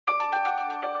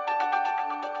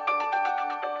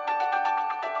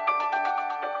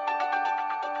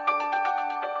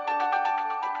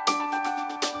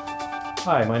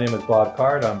Hi, my name is Bob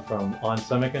Card. I'm from ON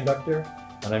Semiconductor,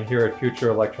 and I'm here at Future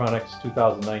Electronics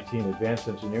 2019 Advanced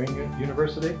Engineering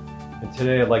University. And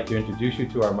today I'd like to introduce you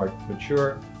to our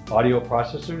mature audio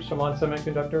processors from ON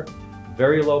Semiconductor.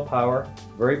 Very low power,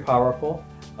 very powerful,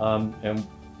 and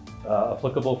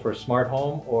applicable for smart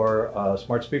home or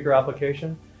smart speaker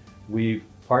application. We've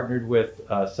partnered with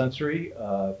Sensory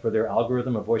for their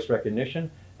algorithm of voice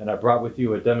recognition, and I brought with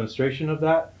you a demonstration of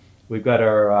that. We've got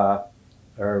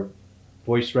our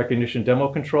voice recognition demo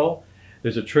control.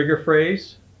 There's a trigger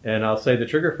phrase, and I'll say the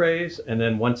trigger phrase, and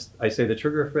then once I say the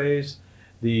trigger phrase,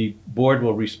 the board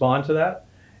will respond to that,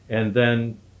 and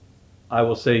then I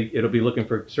will say it'll be looking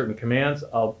for certain commands.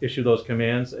 I'll issue those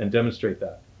commands and demonstrate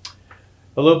that.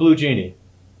 Hello, Blue Genie.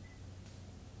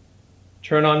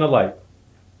 Turn on the light.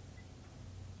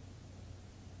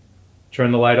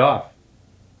 Turn the light off.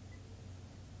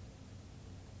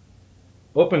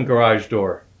 Open garage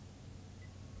door.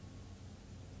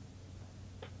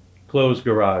 Close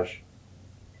garage.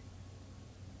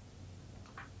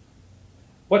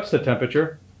 What's the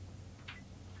temperature?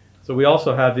 So we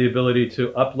also have the ability to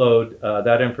upload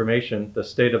that information, the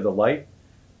state of the light,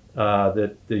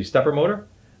 the stepper motor,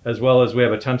 as well as we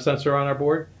have a temp sensor on our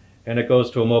board, and it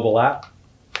goes to a mobile app,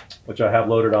 which I have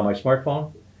loaded on my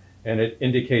smartphone, and it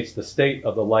indicates the state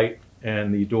of the light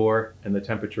and the door and the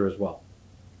temperature as well.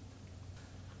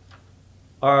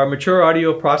 Our mature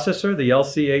audio processor, the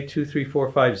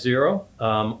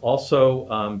AEU2019,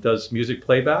 also does music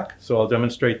playback, so I'll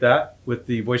demonstrate that with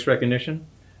the voice recognition.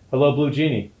 Hello, Blue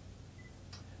Genie.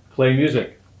 Play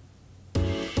music.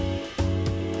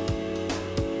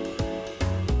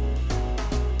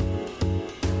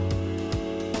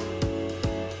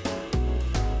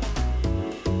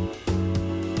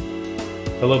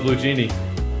 Hello, Blue Genie.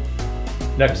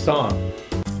 Next song.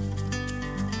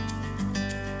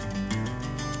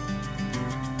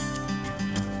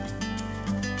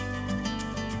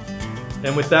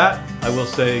 And with that, I will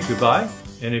say goodbye.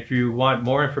 And if you want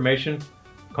more information,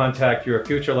 contact your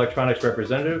Future Electronics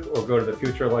representative or go to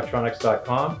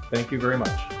thefutureelectronics.com. Thank you very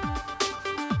much.